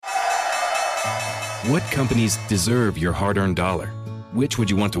What companies deserve your hard-earned dollar? Which would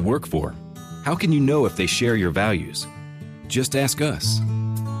you want to work for? How can you know if they share your values? Just ask us.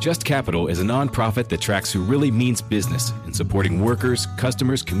 Just Capital is a nonprofit that tracks who really means business in supporting workers,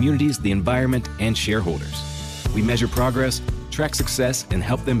 customers, communities, the environment, and shareholders. We measure progress, track success, and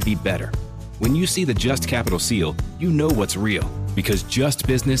help them be better. When you see the Just Capital seal, you know what's real, because just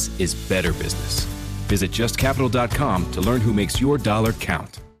business is better business. Visit justcapital.com to learn who makes your dollar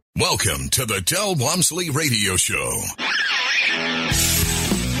count. Welcome to the Del Walmsley Radio Show.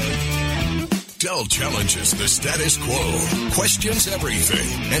 Del challenges the status quo, questions everything,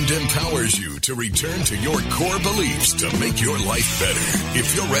 and empowers you to return to your core beliefs to make your life better.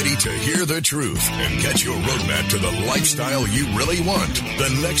 If you're ready to hear the truth and get your roadmap to the lifestyle you really want,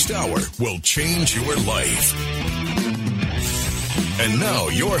 the next hour will change your life. And now,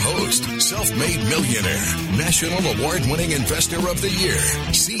 your host, self-made millionaire, national award-winning investor of the year,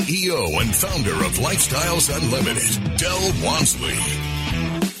 CEO and founder of Lifestyles Unlimited, Del Walmsley.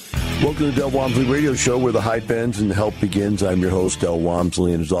 Welcome to the Del Walmsley Radio Show, where the hype ends and the help begins. I'm your host, Del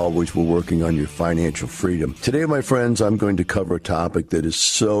Walmsley, and as always, we're working on your financial freedom. Today, my friends, I'm going to cover a topic that is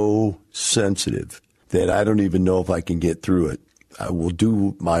so sensitive that I don't even know if I can get through it. I will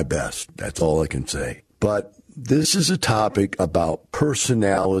do my best. That's all I can say. But this is a topic about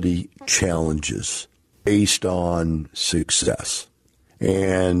personality challenges based on success.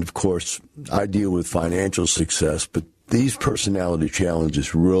 And, of course, I deal with financial success, but these personality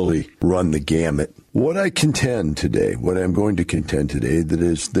challenges really run the gamut. What I'm going to contend today, that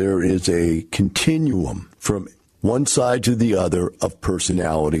is there is a continuum from one side to the other of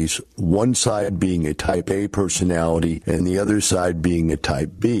personalities, one side being a type A personality and the other side being a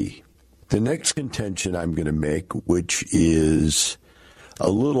type B. The next contention I'm going to make, which is a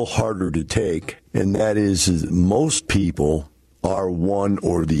little harder to take, and that is most people are one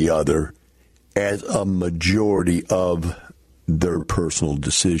or the other as a majority of their personal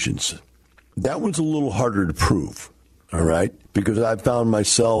decisions. That one's a little harder to prove, all right? Because I've found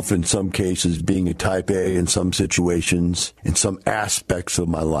myself in some cases being a type A in some situations, in some aspects of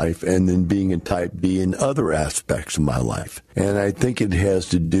my life, and then being a type B in other aspects of my life. And I think it has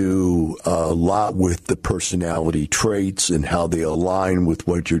to do a lot with the personality traits and how they align with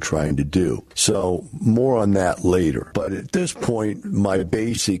what you're trying to do. So more on that later. But at this point, my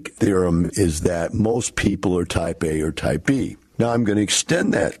basic theorem is that most people are type A or type B. Now I'm going to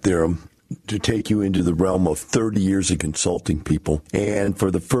extend that theorem to take you into the realm of 30 years of consulting people. And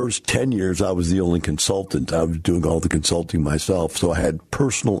for the first 10 years, I was the only consultant. I was doing all the consulting myself. So I had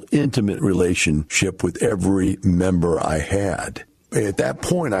personal, intimate relationship with every member I had. At that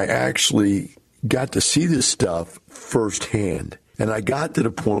point, I actually got to see this stuff firsthand. And I got to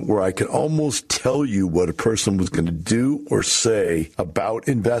the point where I could almost tell you what a person was going to do or say about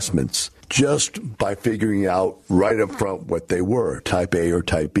investments just by figuring out right up front what they were, type A or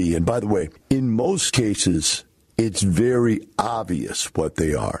type B. And by the way, in most cases, it's very obvious what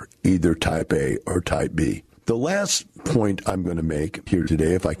they are, either type A or type B. The last point I'm going to make here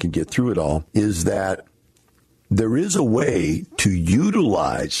today, if I can get through it all, is that there is a way to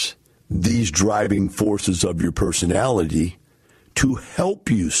utilize these driving forces of your personality to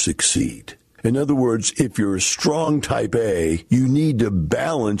help you succeed. In other words, if you're a strong type A, you need to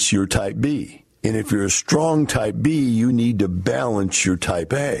balance your type B. And if you're a strong type B, you need to balance your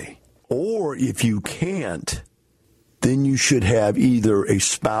type A. Or if you can't, then you should have either a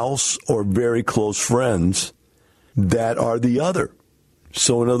spouse or very close friends that are the other.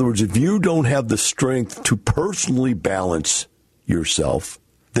 So in other words, if you don't have the strength to personally balance yourself,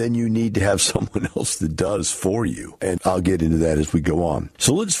 then you need to have someone else that does for you. And I'll get into that as we go on.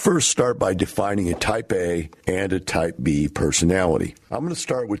 So let's first start by defining a type A and a type B personality. I'm going to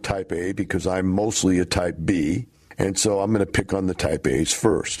start with type A because I'm mostly a type B. And so I'm going to pick on the type A's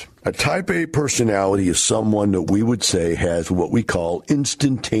first. A type A personality is someone that we would say has what we call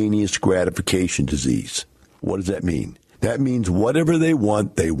instantaneous gratification disease. What does that mean? That means whatever they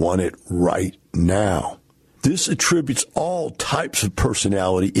want it right now. This attributes all types of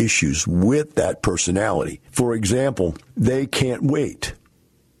personality issues with that personality. For example, they can't wait.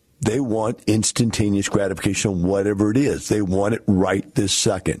 They want instantaneous gratification, whatever it is. They want it right this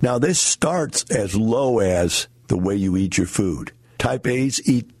second. Now, this starts as low as the way you eat your food. Type A's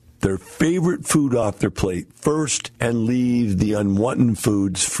eat their favorite food off their plate first and leave the unwanted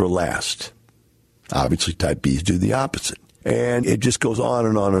foods for last. Obviously, type B's do the opposite. And it just goes on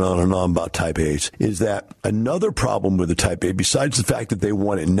and on and on and on about type A's, is that another problem with the type A, besides the fact that they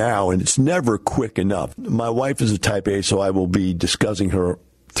want it now, and it's never quick enough. My wife is a type A, so I will be discussing her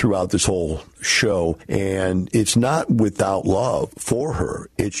throughout this whole show, and it's not without love for her.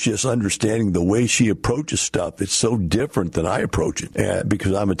 It's just understanding the way she approaches stuff. It's so different than I approach it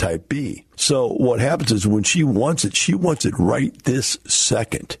because I'm a type B. So what happens is when she wants it right this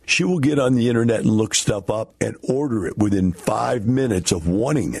second. She will get on the internet and look stuff up and order it within 5 minutes of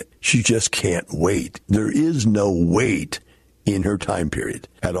wanting it. She just can't wait. There is no wait in her time period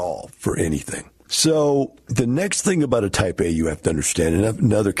at all for anything. So the next thing about a type A you have to understand, and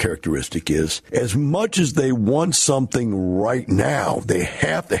another characteristic is, as much as they want something right now, they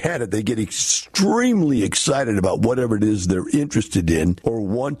have to have it. They get extremely excited about whatever it is they're interested in or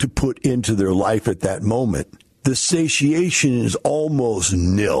want to put into their life at that moment. The satiation is almost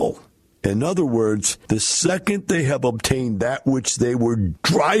nil. In other words, the second they have obtained that which they were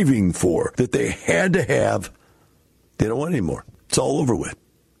driving for, that they had to have, they don't want it anymore. It's all over with.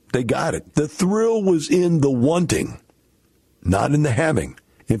 They got it. The thrill was in the wanting, not in the having.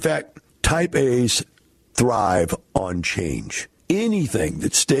 In fact, type A's thrive on change. Anything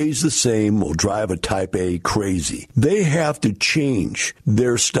that stays the same will drive a type A crazy. They have to change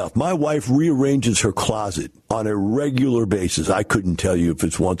their stuff. My wife rearranges her closet on a regular basis. I couldn't tell you if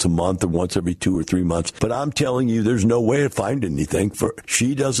it's once a month or once every 2 or 3 months, but I'm telling you there's no way to find anything for.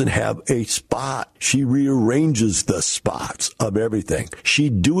 She doesn't have a spot. She rearranges the spots of everything.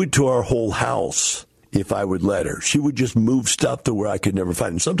 She'd do it to our whole house. If I would let her, she would just move stuff to where I could never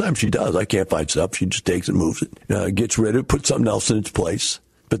find it. And sometimes she does. I can't find stuff. She just takes it, moves it, gets rid of it, puts something else in its place.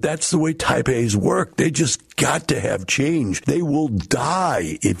 But that's the way type A's work. They just got to have change. They will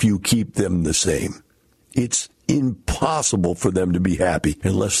die if you keep them the same. It's impossible for them to be happy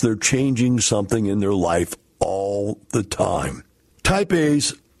unless they're changing something in their life all the time. Type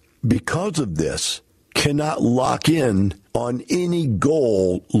A's, because of this, cannot lock in on any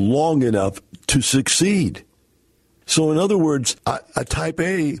goal long enough to succeed. So in other words, a type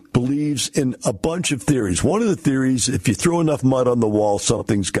A believes in a bunch of theories. One of the theories, if you throw enough mud on the wall,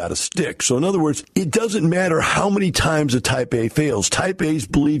 something's got to stick. So in other words, it doesn't matter how many times a type A fails. Type A's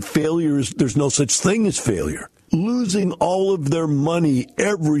believe there's no such thing as failure. Losing all of their money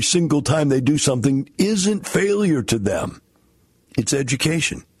every single time they do something isn't failure to them. It's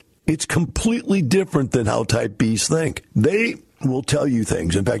education. It's completely different than how type B's think. They will tell you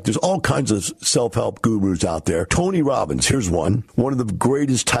things. In fact, there's all kinds of self-help gurus out there. Tony Robbins, here's one of the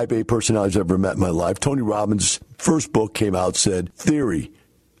greatest type A personalities I've ever met in my life. Tony Robbins' first book came out, said, Theory,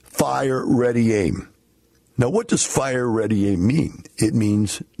 Fire, Ready, Aim. Now, what does fire, ready, aim mean? It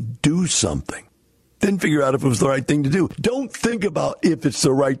means do something. Then figure out if it was the right thing to do. Don't think about if it's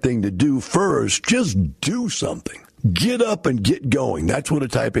the right thing to do first. Just do something. Get up and get going. That's what a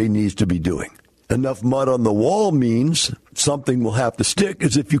type A needs to be doing. Enough mud on the wall means something will have to stick,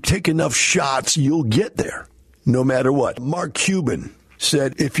 as if you take enough shots, you'll get there, no matter what. Mark Cuban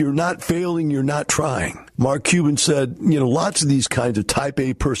said, if you're not failing, you're not trying. Mark Cuban said, lots of these kinds of type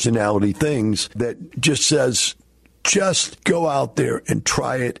A personality things that just says, just go out there and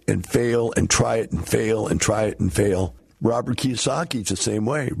try it and fail and try it and fail and try it and fail. Robert Kiyosaki's the same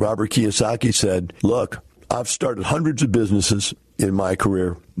way. Robert Kiyosaki said, look, I've started hundreds of businesses in my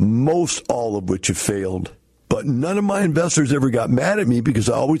career, most all of which have failed. But none of my investors ever got mad at me because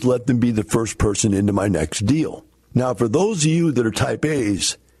I always let them be the first person into my next deal. Now, for those of you that are type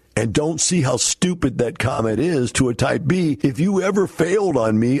A's and don't see how stupid that comment is to a type B, if you ever failed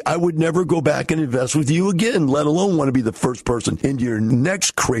on me, I would never go back and invest with you again, let alone want to be the first person into your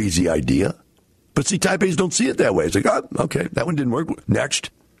next crazy idea. But see, type A's don't see it that way. It's like, oh, okay, that one didn't work. Next,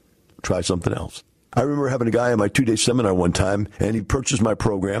 try something else. I remember having a guy on my 2-day seminar one time, and he purchased my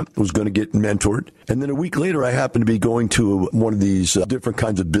program, was going to get mentored. And then a week later, I happened to be going to one of these different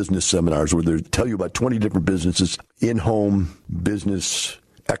kinds of business seminars where they tell you about 20 different businesses, in-home business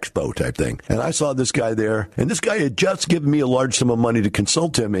expo type thing. And I saw this guy there, and this guy had just given me a large sum of money to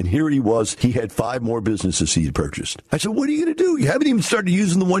consult him, and here he was. He had 5 more businesses he had purchased. I said, what are you going to do? You haven't even started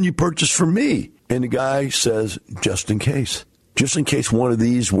using the one you purchased from me. And the guy says, just in case. Just in case one of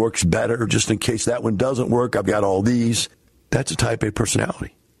these works better, just in case that one doesn't work, I've got all these. That's a type A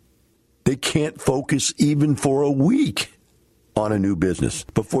personality. They can't focus even for a week on a new business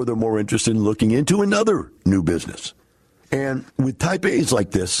before they're more interested in looking into another new business. And with type A's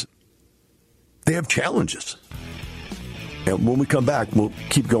like this, they have challenges. And when we come back, we'll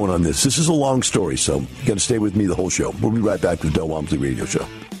keep going on this. This is a long story, so you got to stay with me the whole show. We'll be right back to the Del Walmsley Radio Show.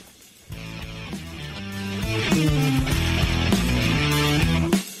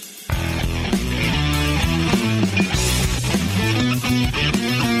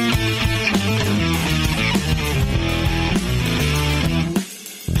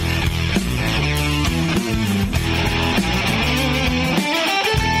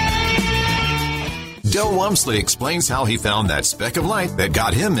 Walmsley explains how he found that speck of light that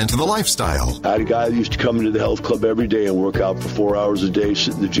got him into the lifestyle. I had a guy that used to come into the health club every day and work out for 4 hours a day,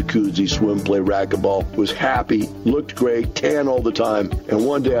 sit in the jacuzzi, swim, play racquetball, was happy, looked great, tan all the time. And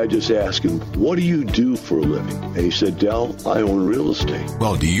one day I just asked him, what do you do for a living? And he said, Del, I own real estate.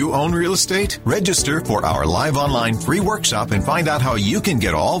 Well, do you own real estate? Register for our live online free workshop and find out how you can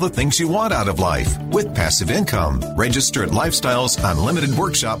get all the things you want out of life with passive income. Register at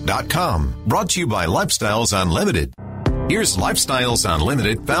LifestylesUnlimitedWorkshop.com. Brought to you by Lifestyles Unlimited. Here's Lifestyles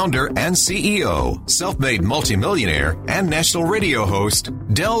Unlimited founder and CEO, self-made multimillionaire, and national radio host,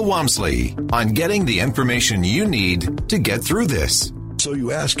 Del Walmsley, on getting the information you need to get through this. So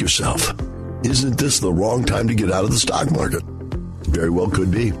you ask yourself, isn't this the wrong time to get out of the stock market? Very well could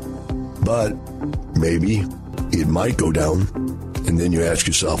be. But maybe it might go down. And then you ask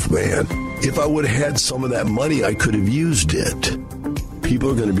yourself, man, if I would have had some of that money, I could have used it. People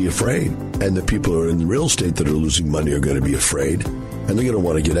are going to be afraid. And the people who are in the real estate that are losing money are going to be afraid. And they're going to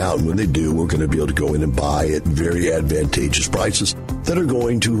want to get out. And when they do, we're going to be able to go in and buy at very advantageous prices that are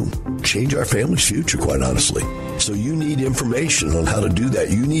going to change our family's future, quite honestly. So you need information on how to do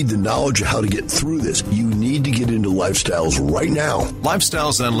that. You need the knowledge of how to get through this. You need to get into Lifestyles right now.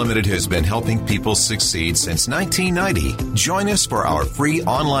 Lifestyles Unlimited has been helping people succeed since 1990. Join us for our free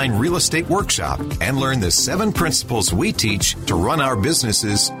online real estate workshop and learn the 7 principles we teach to run our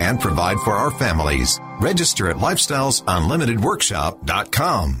businesses and provide for our families. Register at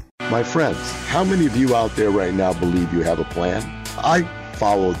LifestylesUnlimitedWorkshop.com. My friends, how many of you out there right now believe you have a plan? I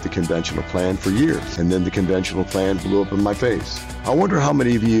followed the conventional plan for years, and then the conventional plan blew up in my face. I wonder how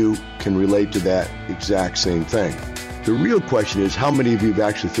many of you can relate to that exact same thing. The real question is, how many of you have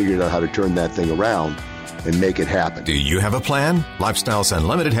actually figured out how to turn that thing around and make it happen? Do you have a plan? Lifestyles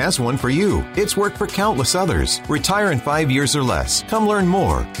Unlimited has one for you. It's worked for countless others. Retire in 5 years or less. Come learn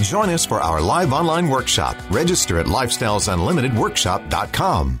more. Join us for our live online workshop. Register at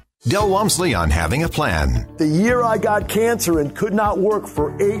LifestylesUnlimitedWorkshop.com. Del Walmsley on having a plan. The year I got cancer and could not work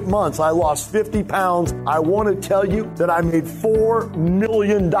for 8 months, I lost 50 pounds. I want to tell you that I made $4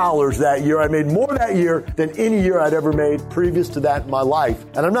 million that year. I made more that year than any year I'd ever made previous to that in my life.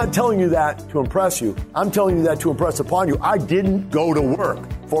 And I'm not telling you that to impress you. I'm telling you that to impress upon you. I didn't go to work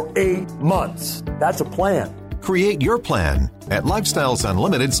for 8 months. That's a plan. Create your plan at Lifestyles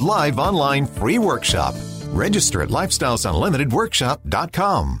Unlimited's live online free workshop. Register at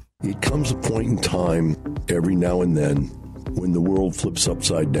LifestylesUnlimitedWorkshop.com. It comes a point in time every now and then when the world flips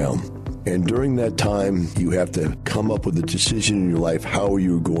upside down. And during that time, you have to come up with a decision in your life. How are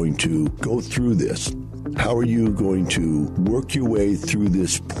you going to go through this? How are you going to work your way through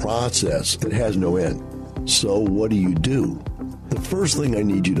this process that has no end? So what do? The first thing I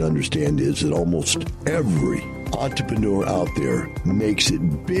need you to understand is that almost every entrepreneur out there makes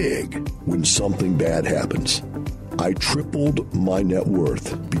it big when something bad happens. I tripled my net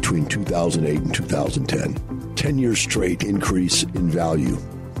worth between 2008 and 2010. 10 years straight increase in value.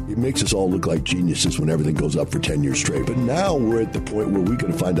 It makes us all look like geniuses when everything goes up for 10 years straight. But now we're at the point where we're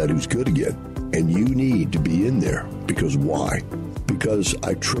going to find out who's good again. And you need to be in there. Because why? Because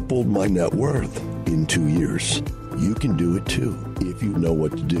I tripled my net worth in 2 years. You can do it too if you know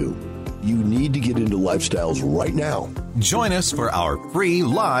what to do. You need to get into Lifestyles right now. Join us for our free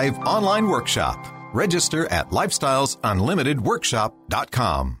live online workshop. Register at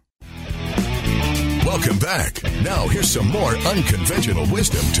LifestylesUnlimitedWorkshop.com. Welcome back. Now here's some more unconventional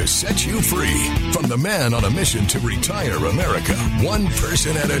wisdom to set you free from the man on a mission to retire America, one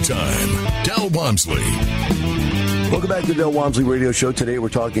person at a time, Del Walmsley. Welcome back to the Del Walmsley Radio Show. Today we're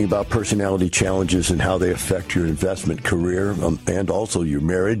talking about personality challenges and how they affect your investment career and also your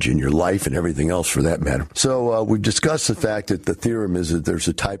marriage and your life and everything else for that matter. So we've discussed the fact that the theorem is that there's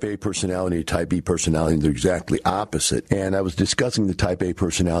a type A personality, a type B personality, and they're exactly opposite. And I was discussing the type A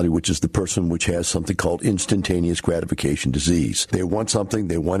personality, which is the person which has something called instantaneous gratification disease. They want something,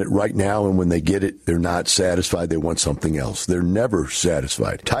 they want it right now, and when they get it, they're not satisfied. They want something else. They're never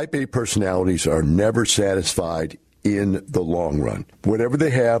satisfied. Type A personalities are never satisfied in the long run. Whatever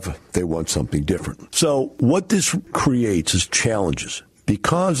they have, they want something different. So what this creates is challenges.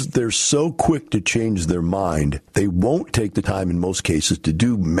 Because they're so quick to change their mind, they won't take the time in most cases to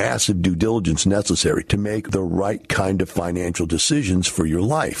do massive due diligence necessary to make the right kind of financial decisions for your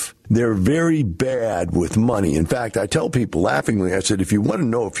life. They're very bad with money. In fact, I tell people laughingly, I said, if you want to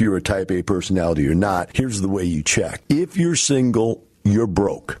know if you're a type A personality or not, here's the way you check. If you're single, you're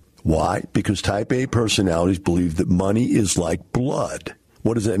broke. Why? Because type A personalities believe that money is like blood.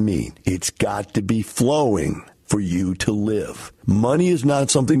 What does that mean? It's got to be flowing for you to live. Money is not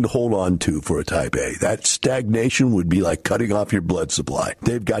something to hold on to for a type A. That stagnation would be like cutting off your blood supply.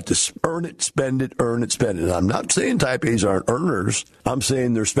 They've got to earn it, spend it, earn it, spend it. And I'm not saying type A's aren't earners. I'm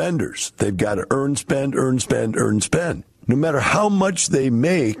saying they're spenders. They've got to earn, spend, earn, spend, earn, spend. No matter how much they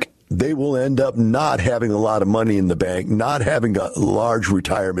make, they will end up not having a lot of money in the bank, not having a large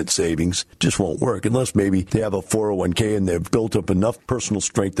retirement savings. Just won't work unless maybe they have a 401k and they've built up enough personal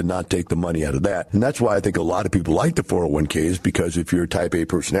strength to not take the money out of that. And that's why I think a lot of people like the 401ks, because if you're a type A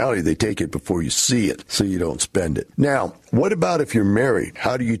personality, they take it before you see it so you don't spend it. Now, what about if you're married?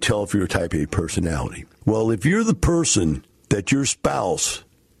 How do you tell if you're a type A personality? Well, if you're the person that your spouse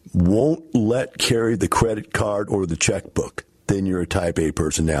won't let carry the credit card or the checkbook, then you're a type A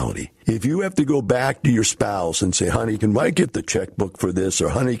personality. If you have to go back to your spouse and say, honey, can I get the checkbook for this? Or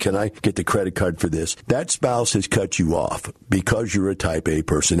honey, can I get the credit card for this? That spouse has cut you off because you're a type A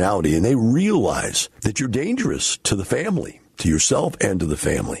personality. And they realize that you're dangerous to the family, to yourself and to the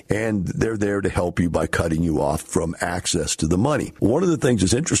family. And they're there to help you by cutting you off from access to the money. One of the things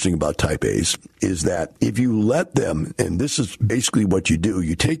that's interesting about type A's is that if you let them, and this is basically what you do,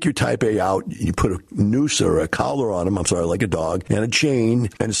 you take your type A out, you put a noose or a collar on them, like a dog, and a chain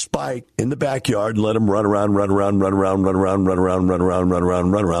and a spike in the backyard and let them run around,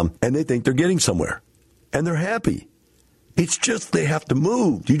 and they think they're getting somewhere. And they're happy. It's just they have to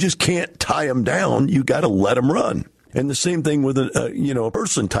move. You just can't tie them down. You got to let them run. And the same thing with a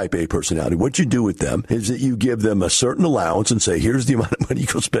person, type A personality. What you do with them is that you give them a certain allowance and say, here's the amount of money, you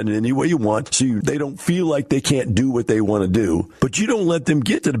can spend it any way you want, so they don't feel like they can't do what they want to do. But you don't let them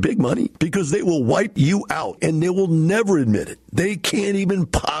get to the big money, because they will wipe you out, and they will never admit it. They can't even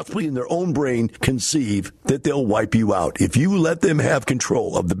possibly in their own brain conceive that they'll wipe you out. If you let them have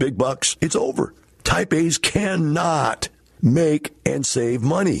control of the big bucks, it's over. Type A's cannot make and save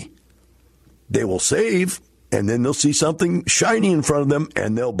money. They will save, and then they'll see something shiny in front of them,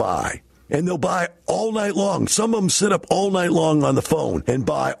 and they'll buy. And they'll buy all night long. Some of them sit up all night long on the phone and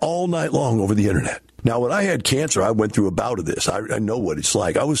buy all night long over the internet. Now, when I had cancer, I went through a bout of this. I know what it's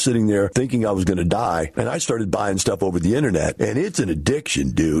like. I was sitting there thinking I was going to die, and I started buying stuff over the internet. And it's an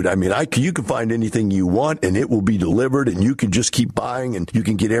addiction, dude. I mean, you can find anything you want, and it will be delivered, and you can just keep buying, and you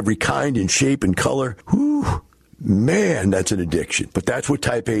can get every kind and shape and color. Whew, man, that's an addiction. But that's what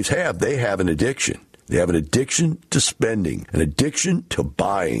type A's have. They have an addiction. They have an addiction to spending, an addiction to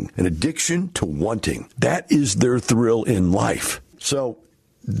buying, an addiction to wanting. That is their thrill in life. So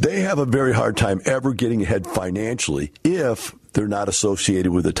they have a very hard time ever getting ahead financially if they're not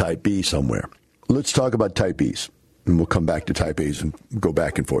associated with a type B somewhere. Let's talk about type Bs, and we'll come back to type A's and go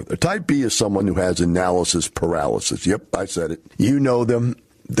back and forth. A type B is someone who has analysis paralysis. Yep, I said it. You know them.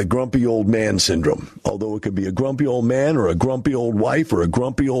 The grumpy old man syndrome, although it could be a grumpy old man or a grumpy old wife or a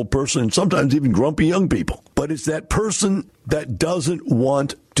grumpy old person, and sometimes even grumpy young people. But it's that person that doesn't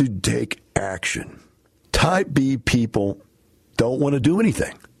want to take action. Type B people don't want to do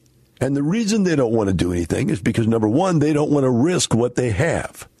anything. And the reason they don't want to do anything is because, number one, they don't want to risk what they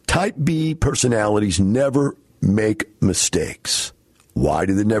have. Type B personalities never make mistakes. Why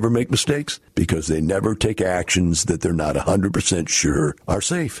do they never make mistakes? Because they never take actions that they're not 100% sure are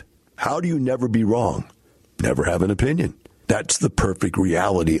safe. How do you never be wrong? Never have an opinion. That's the perfect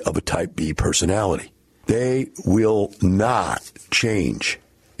reality of a type B personality. They will not change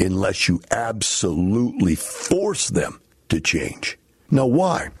unless you absolutely force them to change. Now,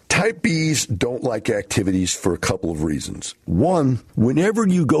 why? Type Bs don't like activities for a couple of reasons. One, whenever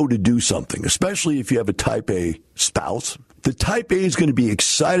you go to do something, especially if you have a type A spouse, the type A is going to be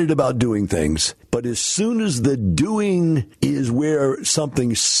excited about doing things, but as soon as the doing is where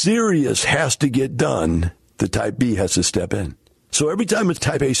something serious has to get done, the type B has to step in. So every time a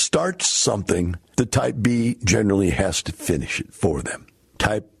type A starts something, the type B generally has to finish it for them.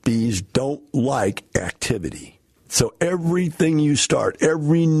 Type Bs don't like activity. So everything you start,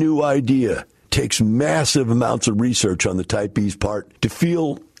 every new idea, takes massive amounts of research on the type B's part to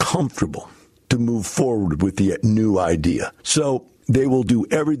feel comfortable to move forward with the new idea. So they will do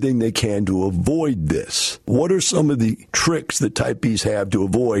everything they can to avoid this. What are some of the tricks that type Bs have to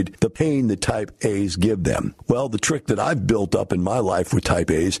avoid the pain that type As give them? Well, the trick that I've built up in my life with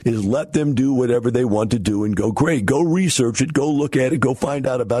type As is let them do whatever they want to do and go, great, go research it, go look at it, go find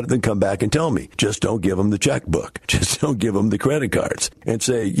out about it, then come back and tell me. Just don't give them the checkbook. Just don't give them the credit cards and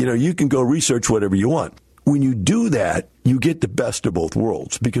say, you can go research whatever you want. when you do that, you get the best of both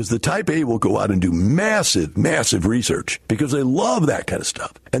worlds, because the type A will go out and do massive, massive research because they love that kind of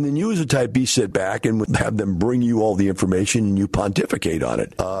stuff. And then you as a type B sit back and have them bring you all the information and you pontificate on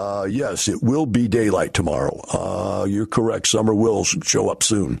it. Yes, it will be daylight tomorrow. You're correct. Summer will show up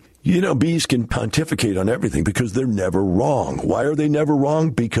soon. You know, B's can pontificate on everything because they're never wrong. Why are they never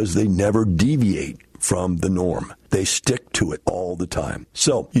wrong? Because they never deviate from the norm. They stick to it all the time.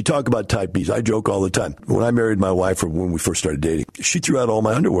 So you talk about type Bs. I joke all the time. When I married my wife, or when we first started dating, she threw out all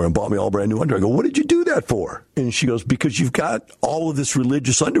my underwear and bought me all brand new underwear. I go, what did you do that for? And she goes, because you've got all of this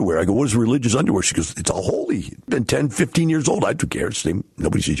religious underwear. I go, what is religious underwear? She goes, it's all holy. It's been 10, 15 years old. I don't care.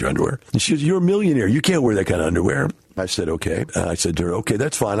 Nobody sees your underwear. And she goes, you're a millionaire. You can't wear that kind of underwear. I said, okay. I said to her, okay,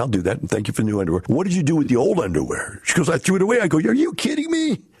 that's fine. I'll do that. And thank you for the new underwear. What did you do with the old underwear? She goes, I threw it away. I go, are you kidding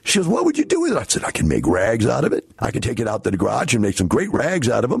me? She goes, what would you do with it? I said, I can make rags out of it. I can take it out to the garage and make some great rags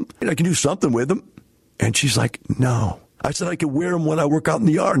out of them. And I can do something with them. And she's like, no. I said, I can wear them when I work out in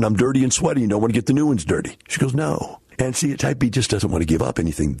the yard and I'm dirty and sweaty and don't want to get the new ones dirty. She goes, no. And see, a type B just doesn't want to give up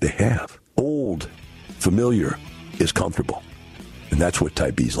anything they have. Old, familiar is comfortable. And that's what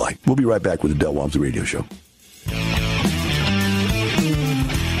type B's like. We'll be right back with the Del Walmsley Radio Show.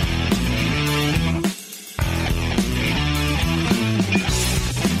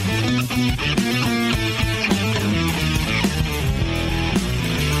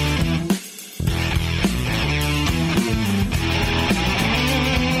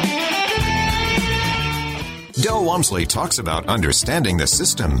 Del Walmsley talks about understanding the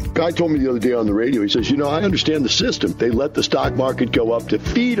system. Guy told me the other day on the radio, he says, I understand the system. They let the stock market go up to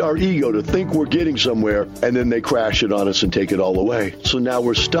feed our ego to think we're getting somewhere, and then they crash it on us and take it all away. So now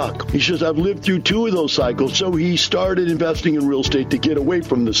we're stuck. He says, I've lived through 2 of those cycles, so he started investing in real estate to get away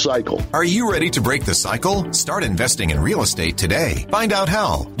from the cycle. Are you ready to break the cycle? Start investing in real estate today. Find out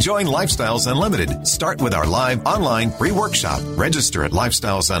how. Join Lifestyles Unlimited. Start with our live online free workshop. Register at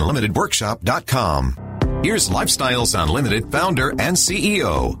lifestylesunlimitedworkshop.com. Here's Lifestyles Unlimited founder and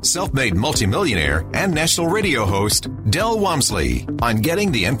CEO, self-made multimillionaire, and national radio host, Del Walmsley, on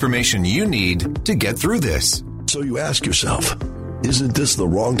getting the information you need to get through this. So you ask yourself, isn't this the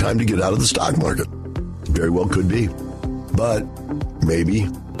wrong time to get out of the stock market? Very well could be. But maybe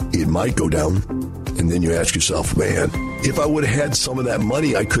it might go down. And then you ask yourself, man, if I would have had some of that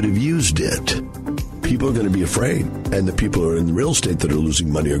money, I could have used it. People are going to be afraid. And the people who are in real estate that are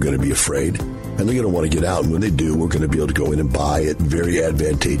losing money are going to be afraid. And they're going to want to get out. And when they do, we're going to be able to go in and buy at very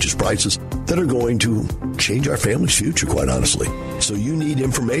advantageous prices that are going to change our family's future, quite honestly. So you need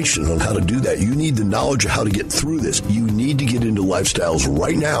information on how to do that. You need the knowledge of how to get through this. You need to get into Lifestyles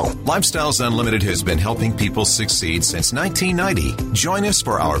right now. Lifestyles Unlimited has been helping people succeed since 1990. Join us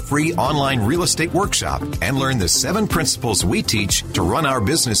for our free online real estate workshop and learn the 7 principles we teach to run our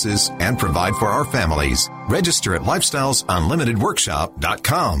businesses and provide for our families. Register at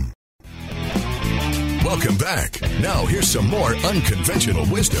lifestylesunlimitedworkshop.com. Welcome back. Now here's some more unconventional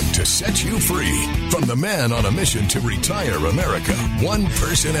wisdom to set you free from the man on a mission to retire America, one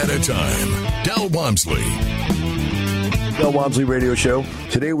person at a time, Del Walmsley. Del Walmsley Radio Show.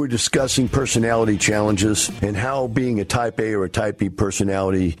 Today we're discussing personality challenges and how being a type A or a type B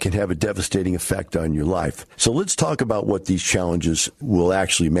personality can have a devastating effect on your life. So let's talk about what these challenges will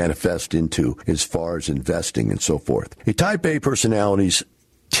actually manifest into as far as investing and so forth. A type A personality's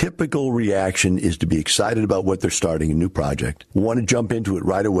typical reaction is to be excited about what they're starting, a new project, want to jump into it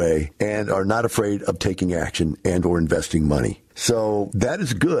right away, and are not afraid of taking action and or investing money. So that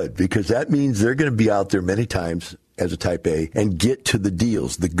is good because that means they're going to be out there many times as a type A and get to the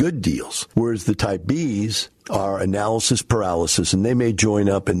deals, the good deals. Whereas the type Bs are analysis paralysis, and they may join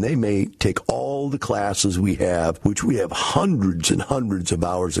up and they may take all the classes we have, which we have hundreds and hundreds of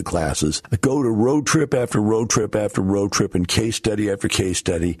hours of classes, go to road trip after road trip after road trip and case study after case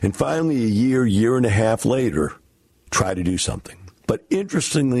study, and finally a year and a half later, try to do something. But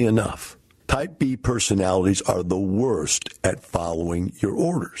interestingly enough, type B personalities are the worst at following your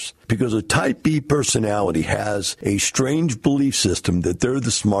orders because a type B personality has a strange belief system that they're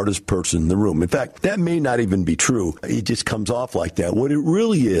the smartest person in the room. In fact, that may not even be true. It just comes off like that. What it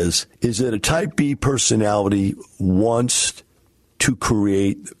really is that a type B personality wants to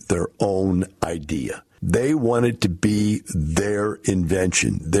create their own idea. They want it to be their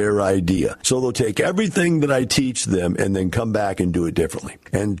invention, their idea. So they'll take everything that I teach them and then come back and do it differently.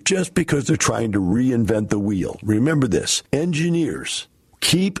 And just because they're trying to reinvent the wheel, remember this, engineers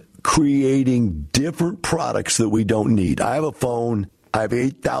keep creating different products that we don't need. I have a phone. I have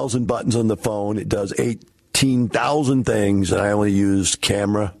 8,000 buttons on the phone. It does 18,000 things, and I only use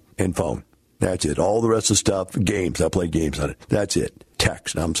camera and phone. That's it. All the rest of the stuff, games. I play games on it. That's it.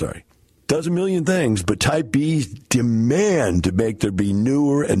 Text. I'm sorry. does a million things, but type B's demand to make there be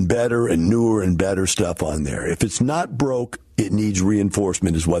newer and better stuff on there. If it's not broke, it needs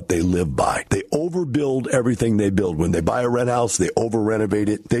reinforcement is what they live by. They overbuild everything they build. When they buy a rent house, they over-renovate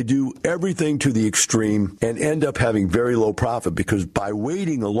it. They do everything to the extreme and end up having very low profit because by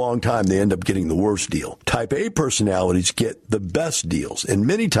waiting a long time, they end up getting the worst deal. Type A personalities get the best deals. And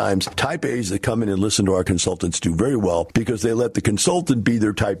many times, type A's that come in and listen to our consultants do very well because they let the consultant be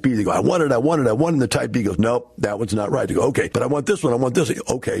their type B. They go, I want it. And the type B goes, nope, that one's not right. They go, okay, but I want this one. I want this.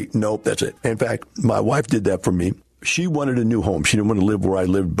 Okay, nope, that's it. In fact, my wife did that for me. She wanted a new home. She didn't want to live where I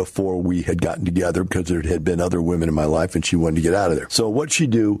lived before we had gotten together because there had been other women in my life and she wanted to get out of there. So what she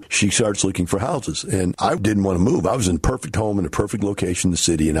do, she starts looking for houses. And I didn't want to move. I was in a perfect home in a perfect location in the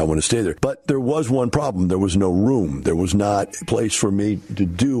city and I want to stay there. But there was one problem. There was no room. There was not a place for me to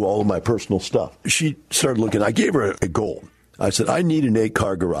do all of my personal stuff. She started looking. I gave her a goal. I said, I need an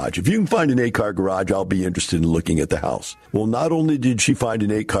 8-car garage. If you can find an 8-car garage, I'll be interested in looking at the house. Well, not only did she find an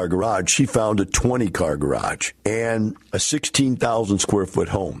 8-car garage, she found a 20-car garage and a 16,000 square foot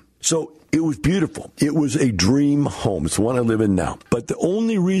home. So it was beautiful. It was a dream home. It's the one I live in now. But the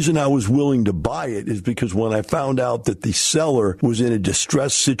only reason I was willing to buy it is because when I found out that the seller was in a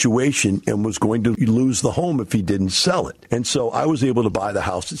distressed situation and was going to lose the home if he didn't sell it. And so I was able to buy the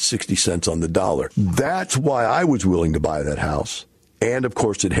house at 60 cents on the dollar. That's why I was willing to buy that house. And, of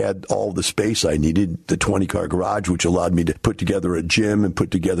course, it had all the space I needed, the 20-car garage, which allowed me to put together a gym and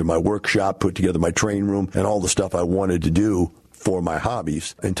put together my workshop, put together my train room, and all the stuff I wanted to do for my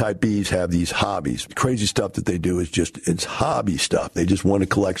hobbies. And type B's have these hobbies. The crazy stuff that they do is it's hobby stuff. They just want to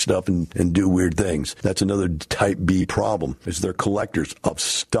collect stuff and do weird things. That's another type B problem, is they're collectors of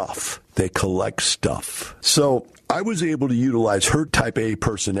stuff. They collect stuff. So I was able to utilize her type A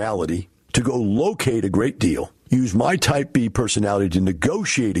personality to go locate a great deal, use my type B personality to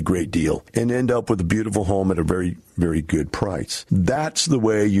negotiate a great deal, and end up with a beautiful home at a very, very good price. That's the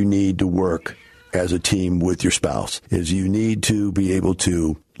way you need to work as a team with your spouse, is you need to be able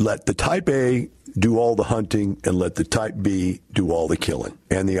to let the type A do all the hunting and let the type B do all the killing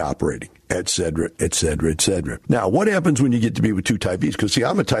and the operating, et cetera, et cetera, et cetera. Now, what happens when you get to be with two type Bs? Because, see,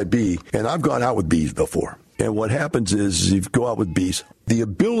 I'm a type B, and I've gone out with Bs before. And what happens is you go out with Bs, the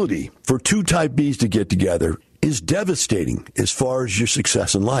ability for two type Bs to get together is devastating as far as your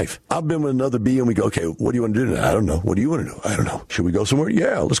success in life. I've been with another B and we go, okay, what do you want to do tonight? I don't know. What do you want to do? I don't know. Should we go somewhere?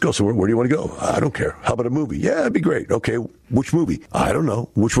 Yeah, let's go somewhere. Where do you want to go? I don't care. How about a movie? Yeah, that'd be great. Okay, which movie? I don't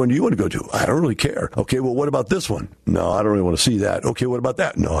know. Which one do you want to go to? I don't really care. Okay, well, what about this one? No, I don't really want to see that. Okay, what about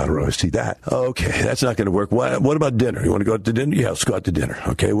that? No, I don't really see that. Okay, that's not going to work. What about dinner? You want to go out to dinner? Yeah, let's go out to dinner.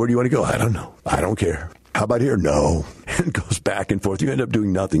 Okay, where do you want to go? I don't know. I don't care. How about here? No. And it goes back and forth. You end up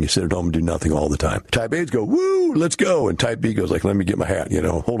doing nothing. You sit at home and do nothing all the time. Type A's go, woo, let's go. And type B goes like, let me get my hat,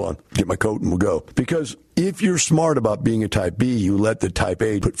 hold on, get my coat and we'll go. Because if you're smart about being a type B, you let the type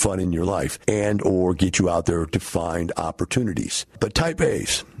A put fun in your life and or get you out there to find opportunities. But type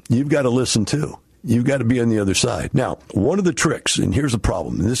A's, you've got to listen too. You've got to be on the other side. Now, one of the tricks, and here's the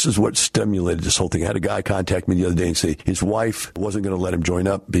problem, and this is what stimulated this whole thing. I had a guy contact me the other day and say his wife wasn't going to let him join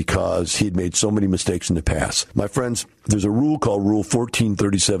up because he'd made so many mistakes in the past. My friends, there's a rule called Rule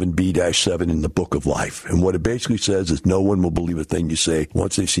 1437B-7 in the Book of Life. And what it basically says is no one will believe a thing you say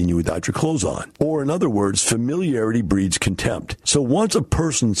once they've seen you without your clothes on. Or in other words, familiarity breeds contempt. So once a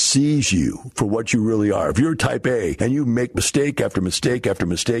person sees you for what you really are, if you're a type A and you make mistake after mistake after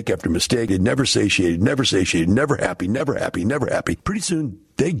mistake after mistake, and never satiated, never happy, pretty soon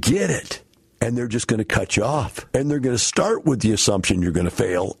they get it. And they're just going to cut you off. And they're going to start with the assumption you're going to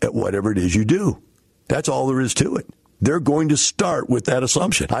fail at whatever it is you do. That's all there is to it. They're going to start with that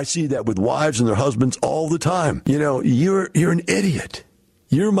assumption. I see that with wives and their husbands all the time. You're an idiot.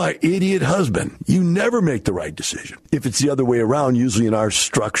 You're my idiot husband. You never make the right decision. If it's the other way around, usually in our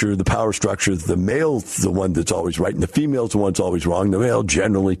structure, the power structure, the male's the one that's always right and the female's the one that's always wrong. The male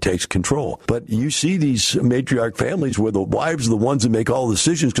generally takes control. But you see these matriarch families where the wives are the ones that make all the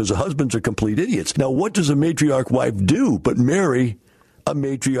decisions because the husbands are complete idiots. Now, what does a matriarch wife do but marry a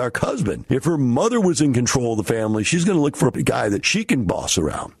matriarch husband? If her mother was in control of the family, she's going to look for a guy that she can boss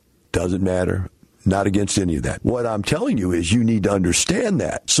around. Doesn't matter. Not against any of that. What I'm telling you is you need to understand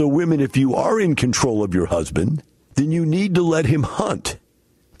that. So women, if you are in control of your husband, then you need to let him hunt.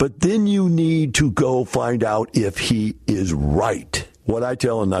 But then you need to go find out if he is right. what I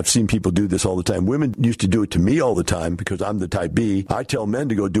tell, and I've seen people do this all the time, women used to do it to me all the time because I'm the type B. I tell men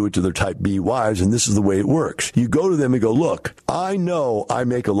to go do it to their type B wives, and this is the way it works. You go to them and go, look, I know I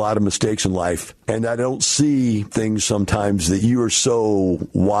make a lot of mistakes in life, and I don't see things sometimes that you are so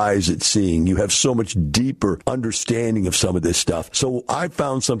wise at seeing. You have so much deeper understanding of some of this stuff. So I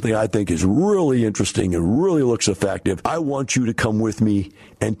found something I think is really interesting and really looks effective. I want you to come with me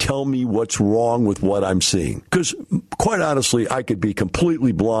and tell me what's wrong with what I'm seeing. Because quite honestly, I could be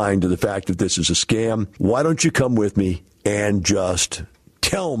completely blind to the fact that this is a scam. Why don't you come with me and just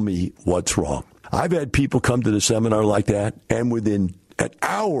tell me what's wrong? I've had people come to the seminar like that, and within an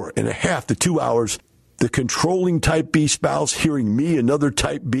hour and a half to 2 hours, the controlling type B spouse hearing me, another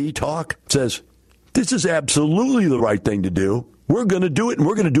type B, talk, says, this is absolutely the right thing to do. We're going to do it, and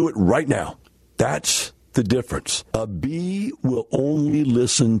we're going to do it right now. That's the difference. A B will only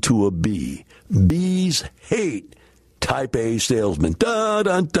listen to a B. B's hate type A salesman. Dun,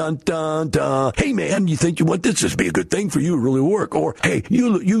 dun, dun, dun, dun. Hey, man, you think you want this? This would be a good thing for you. It really work. Or, hey,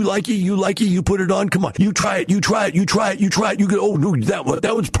 you like it, you put it on. Come on. You try it. You go, oh, no, that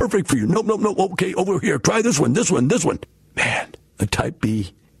one's perfect for you. Nope. Okay, over here. Try this one. Man, a type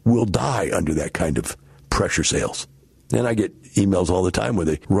B will die under that kind of pressure sales. And I get emails all the time where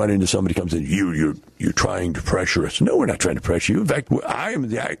they run into somebody comes in, you're trying to pressure us. No, we're not trying to pressure you. In fact, I am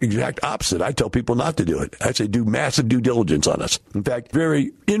the exact opposite. I tell people not to do it. I say do massive due diligence on us. In fact,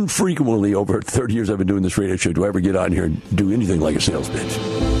 very infrequently over 30 years I've been doing this radio show do I ever get on here and do anything like a sales pitch.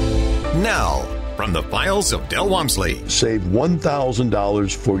 Now, from the files of Del Walmsley. Save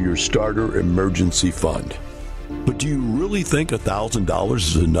 $1,000 for your starter emergency fund. But do you really think $1,000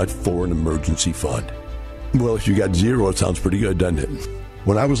 is enough for an emergency fund? Well, if you got zero, it sounds pretty good, doesn't it?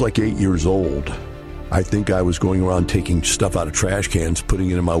 When I was like 8 years old, I think I was going around taking stuff out of trash cans,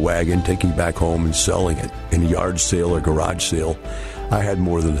 putting it in my wagon, taking it back home and selling it in a yard sale or garage sale. I had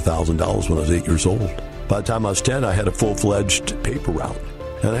more than $1,000 when I was 8 years old. By the time I was 10, I had a full-fledged paper route,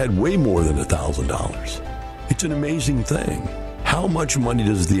 and I had way more than $1,000. It's an amazing thing. How much money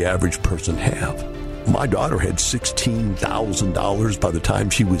does the average person have? My daughter had $16,000 by the time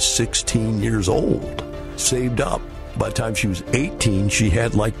she was 16 years old. Saved up. By the time she was 18, she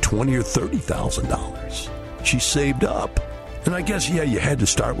had like $20,000 or $30,000. She saved up. And I guess, yeah, you had to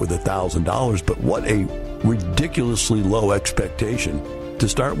start with $1,000, but what a ridiculously low expectation to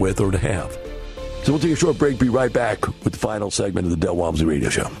start with or to have. So we'll take a short break, be right back with the final segment of the Del Walmsley Radio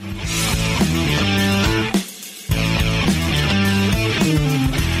Show.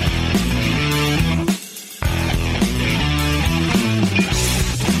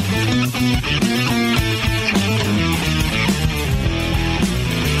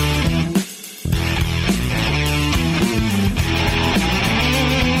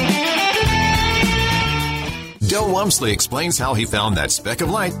 Del Walmsley explains how he found that speck of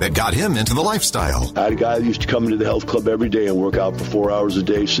light that got him into the lifestyle. I had a guy that used to come into the health club every day and work out for 4 hours a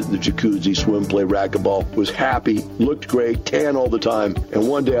day, sit in the jacuzzi, swim, play racquetball, was happy, looked great, tan all the time. And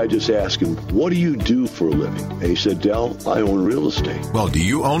one day I just asked him, what do you do for a living? And he said, Del, I own real estate. Well, do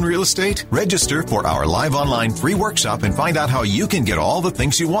you own real estate? Register for our live online free workshop and find out how you can get all the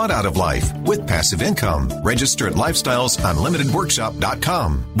things you want out of life with passive income. Register at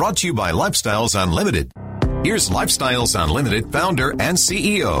lifestylesunlimitedworkshop.com. Brought to you by Lifestyles Unlimited. Here's Lifestyles Unlimited founder and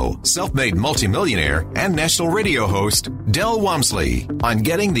CEO, self-made multimillionaire, and national radio host, Del Walmsley, on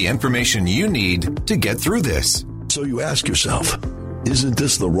getting the information you need to get through this. So you ask yourself, isn't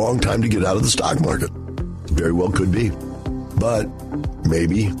this the wrong time to get out of the stock market? Very well could be. But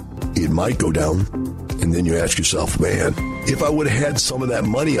maybe it might go down. And then you ask yourself, man, if I would have had some of that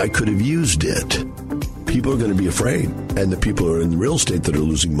money, I could have used it. People are going to be afraid. And the people who are in real estate that are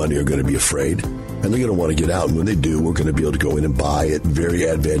losing money are going to be afraid. And they're going to want to get out. And when they do, we're going to be able to go in and buy at very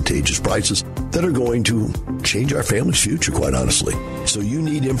advantageous prices that are going to change our family's future, quite honestly. So you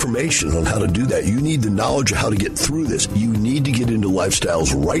need information on how to do that. You need the knowledge of how to get through this. You need to get into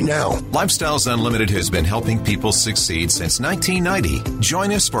Lifestyles right now. Lifestyles Unlimited has been helping people succeed since 1990.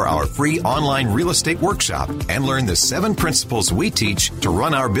 Join us for our free online real estate workshop and learn the 7 principles we teach to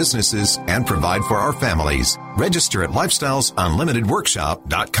run our businesses and provide for our families. Register at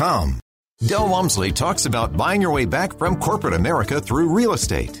lifestylesunlimitedworkshop.com. Del Walmsley talks about buying your way back from corporate America through real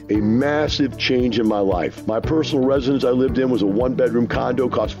estate. A massive change in my life. My personal residence I lived in was a 1-bedroom condo,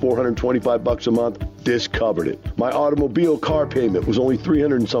 cost $425 a month. This covered it. My automobile car payment was only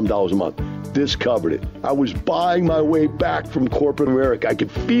 $300 and some a month. This covered it. I was buying my way back from corporate America. I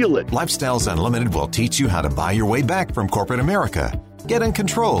could feel it. Lifestyles Unlimited will teach you how to buy your way back from corporate America. Get in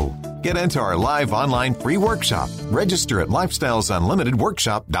control. Get into our live online free workshop. Register at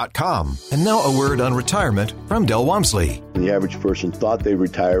lifestylesunlimitedworkshop.com. And now a word on retirement from Del Walmsley. The average person thought they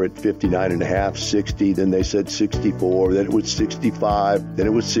retire at 59 and a half, 60, then they said 64, then it was 65, then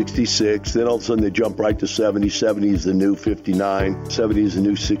it was 66, then all of a sudden they jump right to 70. 70 is the new 59, 70 is the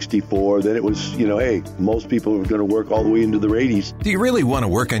new 64. Then it was, hey, most people are going to work all the way into their 80s. Do you really want to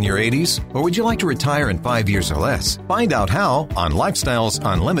work in your 80s? Or would you like to retire in 5 years or less? Find out how on Lifestyles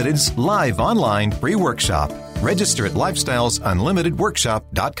Unlimited's live online free workshop. Register at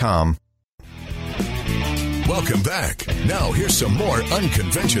lifestylesunlimitedworkshop.com. Welcome back. Now here's some more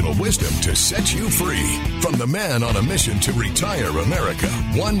unconventional wisdom to set you free from the man on a mission to retire America,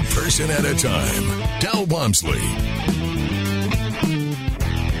 one person at a time, Del Walmsley.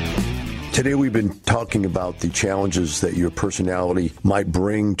 Today we've been talking about the challenges that your personality might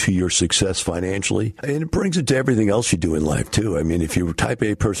bring to your success financially. And it brings it to everything else you do in life, too. I mean, if you're type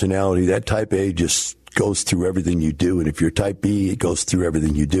A personality, that type A just goes through everything you do. And if you're type B, it goes through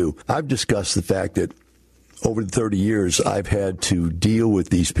everything you do. I've discussed the fact that over 30 years, I've had to deal with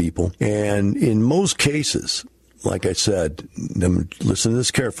these people. And in most cases, like I said, listen to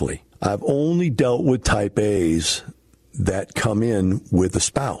this carefully, I've only dealt with type A's that come in with a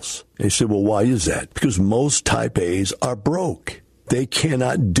spouse. And you say, well, why is that? Because most type A's are broke. They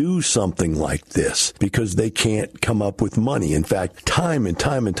cannot do something like this because they can't come up with money. In fact, time and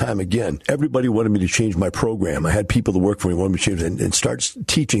time again, everybody wanted me to change my program. I had people that work for me wanted me to change it and start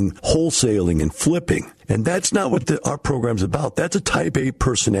teaching wholesaling and flipping. And that's not what our program's about. That's a type A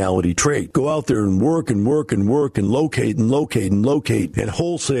personality trait. Go out there and work and locate and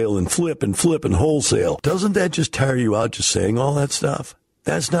wholesale and flip and wholesale. Doesn't that just tire you out just saying all that stuff?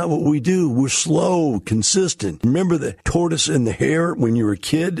 That's not what we do. We're slow, consistent. Remember the tortoise and the hare when you were a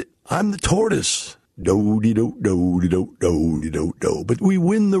kid? I'm the tortoise. Do-de-do-do-de-do-do-de-do-do. But we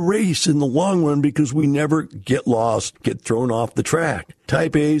win the race in the long run because we never get lost, get thrown off the track.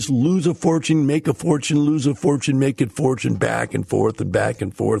 Type A's lose a fortune, make a fortune, lose a fortune, make it fortune, back and forth.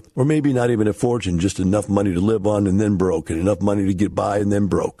 Or maybe not even a fortune, just enough money to live on and then broke, and enough money to get by and then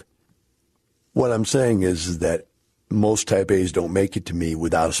broke. What I'm saying is that most type A's don't make it to me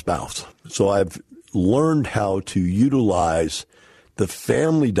without a spouse. So I've learned how to utilize the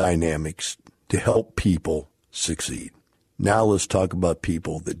family dynamics to help people succeed. Now let's talk about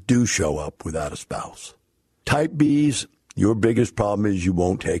people that do show up without a spouse. Type B's, your biggest problem is you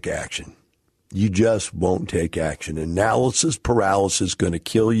won't take action. You just won't take action. Analysis paralysis is going to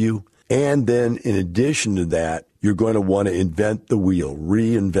kill you. And then in addition to that, you're going to want to invent the wheel,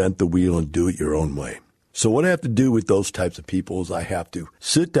 reinvent the wheel, and do it your own way. So what I have to do with those types of people is I have to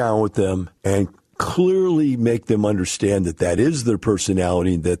sit down with them and clearly make them understand that that is their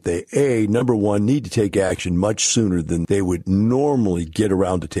personality, that they, number one, need to take action much sooner than they would normally get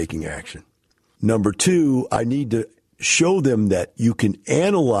around to taking action. Number two, I need to show them that you can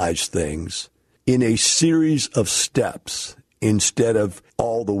analyze things in a series of steps instead of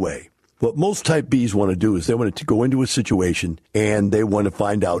all the way. What most type Bs want to do is they want to go into a situation and they want to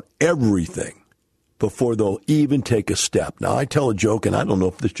find out everything before they'll even take a step. Now, I tell a joke, and I don't know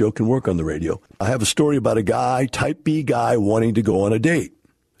if this joke can work on the radio. I have a story about a guy, type B guy, wanting to go on a date.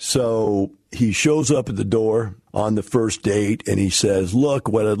 So he shows up at the door on the first date, and he says, look,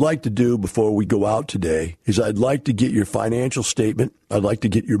 what I'd like to do before we go out today is I'd like to get your financial statement, I'd like to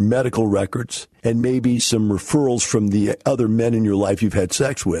get your medical records, and maybe some referrals from the other men in your life you've had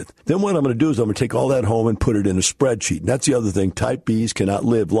sex with. Then what I'm going to do is I'm going to take all that home and put it in a spreadsheet. And that's the other thing. Type Bs cannot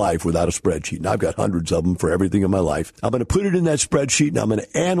live life without a spreadsheet. And I've got hundreds of them for everything in my life. I'm going to put it in that spreadsheet, and I'm going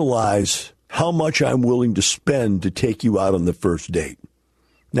to analyze how much I'm willing to spend to take you out on the first date.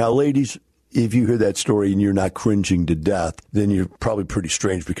 Now, ladies, if you hear that story and you're not cringing to death, then you're probably pretty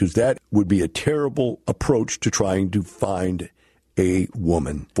strange, because that would be a terrible approach to trying to find a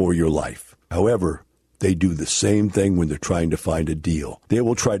woman for your life. However, they do the same thing when they're trying to find a deal. They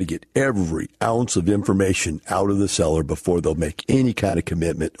will try to get every ounce of information out of the seller before they'll make any kind of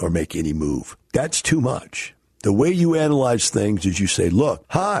commitment or make any move. That's too much. The way you analyze things is you say, look,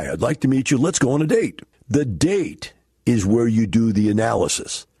 hi, I'd like to meet you. Let's go on a date. The date is where you do the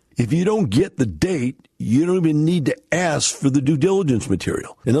analysis. If you don't get the date, you don't even need to ask for the due diligence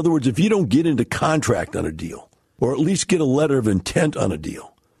material. In other words, if you don't get into contract on a deal, or at least get a letter of intent on a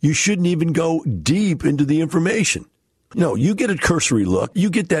deal, you shouldn't even go deep into the information. No, you get a cursory look, you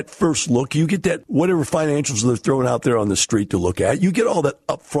get that first look, you get that whatever financials they're throwing out there on the street to look at, you get all that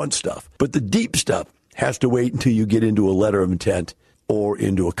upfront stuff. But the deep stuff has to wait until you get into a letter of intent or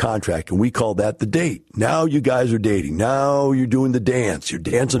into a contract, and we call that the date. Now you guys are dating. Now you're doing the dance. You're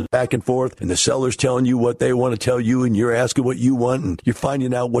dancing back and forth, and the seller's telling you what they want to tell you, and you're asking what you want, and you're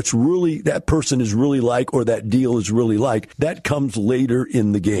finding out what's really that person is really like, or that deal is really like. That comes later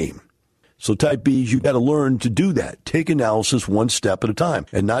in the game. So type Bs, you've got to learn to do that. Take analysis one step at a time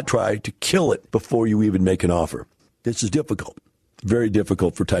and not try to kill it before you even make an offer. This is difficult. Very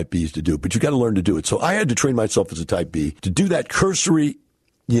difficult for type Bs to do, but you've got to learn to do it. So I had to train myself as a type B to do that cursory,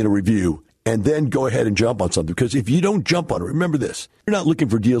 review and then go ahead and jump on something. Because if you don't jump on it, remember this. You're not looking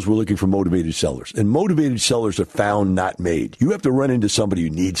for deals. We're looking for motivated sellers. And motivated sellers are found, not made. You have to run into somebody who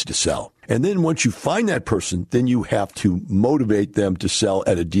needs to sell. And then once you find that person, then you have to motivate them to sell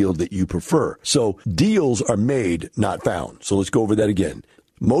at a deal that you prefer. So deals are made, not found. So let's go over that again.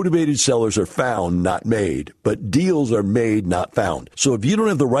 Motivated sellers are found, not made, but deals are made, not found. So if you don't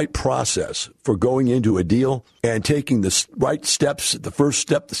have the right process for going into a deal and taking the right steps, the first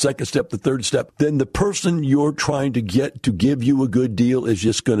step, the second step, the third step, then the person you're trying to get to give you a good deal is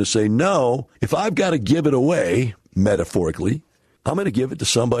just going to say, no, if I've got to give it away, metaphorically, I'm going to give it to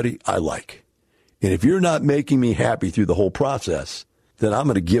somebody I like. And if you're not making me happy through the whole process, then I'm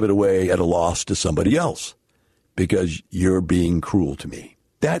going to give it away at a loss to somebody else because you're being cruel to me.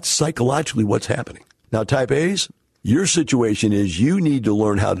 That's psychologically what's happening. Now, type A's, your situation is you need to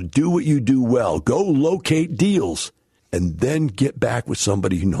learn how to do what you do well. Go locate deals and then get back with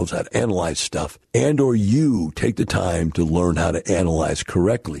somebody who knows how to analyze stuff, and or you take the time to learn how to analyze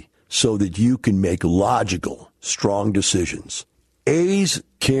correctly so that you can make logical, strong decisions. A's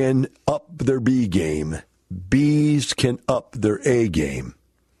can up their B game. B's can up their A game.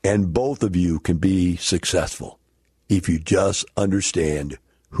 And both of you can be successful if you just understand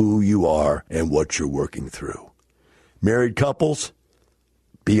who you are and what you're working through. Married couples,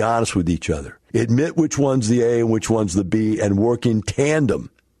 be honest with each other. Admit which one's the A and which one's the B and work in tandem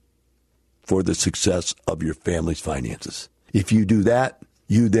for the success of your family's finances. If you do that,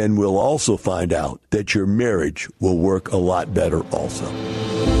 you then will also find out that your marriage will work a lot better also.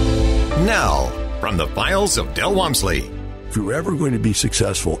 Now, from the files of Del Walmsley. If you're ever going to be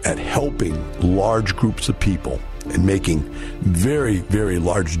successful at helping large groups of people and making very, very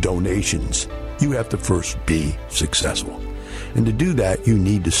large donations, you have to first be successful. And to do that, you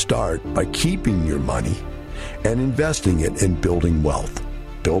need to start by keeping your money and investing it in building wealth.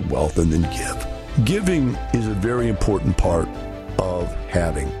 Build wealth and then give. Giving is a very important part of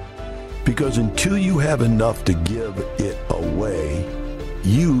having, because until you have enough to give it away,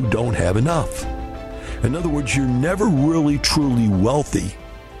 you don't have enough. In other words, you're never really truly wealthy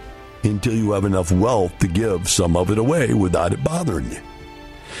until you have enough wealth to give some of it away without it bothering you.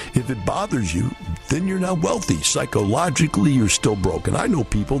 If it bothers you, then you're not wealthy. Psychologically, you're still broke. And I know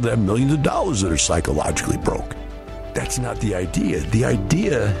people that have millions of dollars that are psychologically broke. That's not the idea. The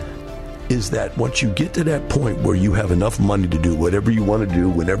idea is that once you get to that point where you have enough money to do whatever you want to do,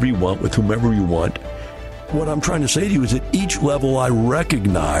 whenever you want, with whomever you want, what I'm trying to say to you is at each level I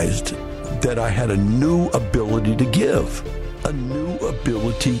recognized that I had a new ability to give. A new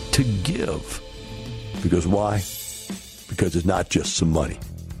ability to give. Because why? Because it's not just some money.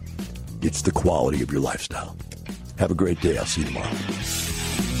 It's the quality of your lifestyle. Have a great day. I'll see you tomorrow.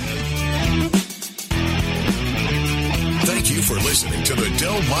 Thank you for listening to the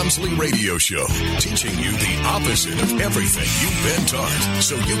Del Walmsley Radio Show, teaching you the opposite of everything you've been taught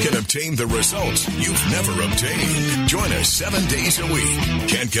so you can obtain the results you've never obtained. Join us 7 days a week.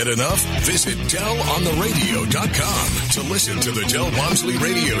 Can't get enough? Visit DelOnTheRadio.com to listen to the Del Walmsley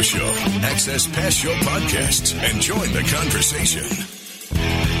Radio Show, access past show podcasts, and join the conversation.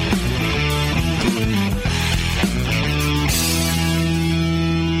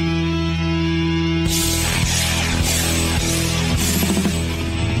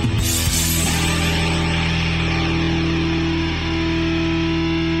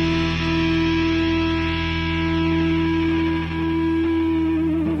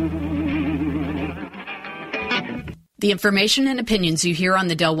 The information and opinions you hear on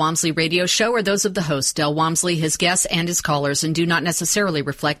the Del Walmsley Radio Show are those of the host, Del Walmsley, his guests, and his callers, and do not necessarily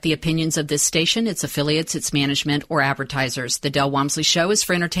reflect the opinions of this station, its affiliates, its management, or advertisers. The Del Walmsley Show is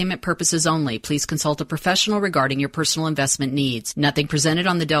for entertainment purposes only. Please consult a professional regarding your personal investment needs. Nothing presented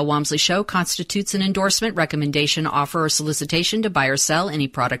on the Del Walmsley Show constitutes an endorsement, recommendation, offer, or solicitation to buy or sell any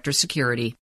product or security.